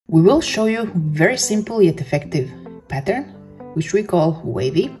We will show you very simple yet effective pattern, which we call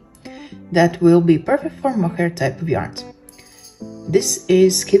Wavy, that will be perfect for mohair type of yarns. This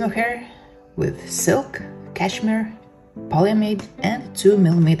is skin mohair with silk, cashmere, polyamide and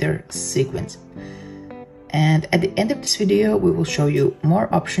 2mm sequins. And at the end of this video we will show you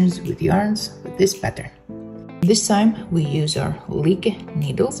more options with yarns with this pattern. This time we use our leek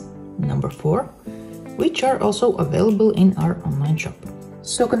needles number 4, which are also available in our online shop.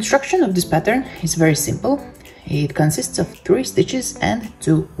 So construction of this pattern is very simple. It consists of 3 stitches and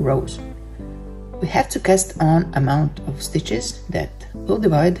 2 rows. We have to cast on amount of stitches that will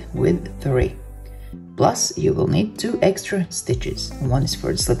divide with 3. Plus you will need 2 extra stitches. One is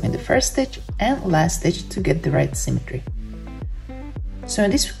for slipping the first stitch and last stitch to get the right symmetry. So in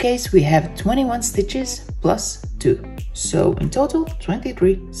this case we have 21 stitches plus 2. So in total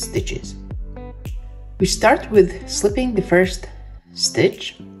 23 stitches. We start with slipping the first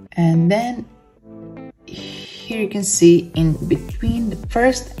stitch, and then here you can see in between the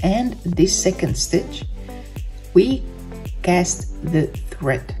first and the second stitch we cast the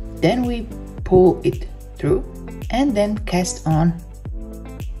thread, then we pull it through and then cast on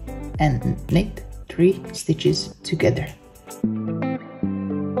and knit 3 stitches together.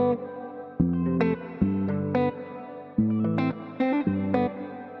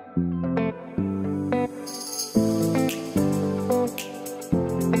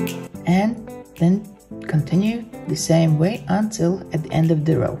 And then continue the same way until at the end of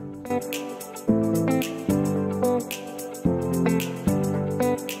the row.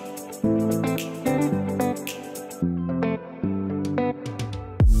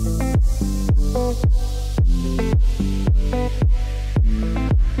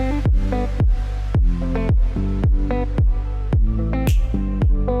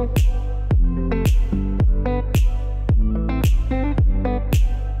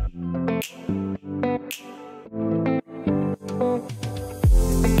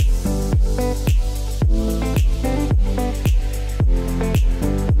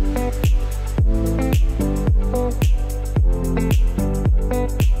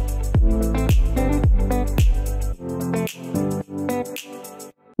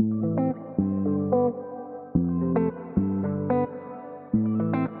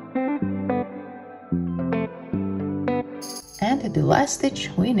 And at the last stitch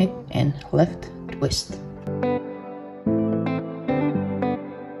we knit in left twist.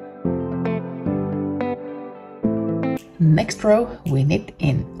 Next row we knit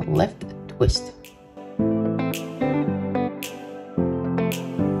in left twist.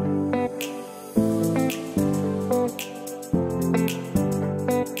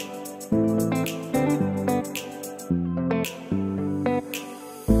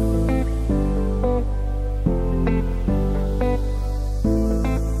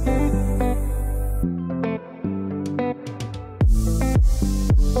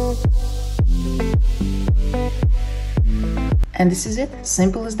 And this is it,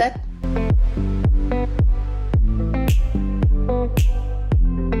 simple as that.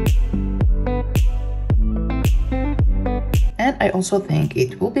 And I also think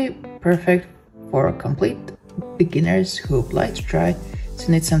it will be perfect for complete beginners who would like to try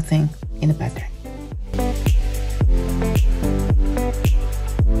to knit something in a pattern.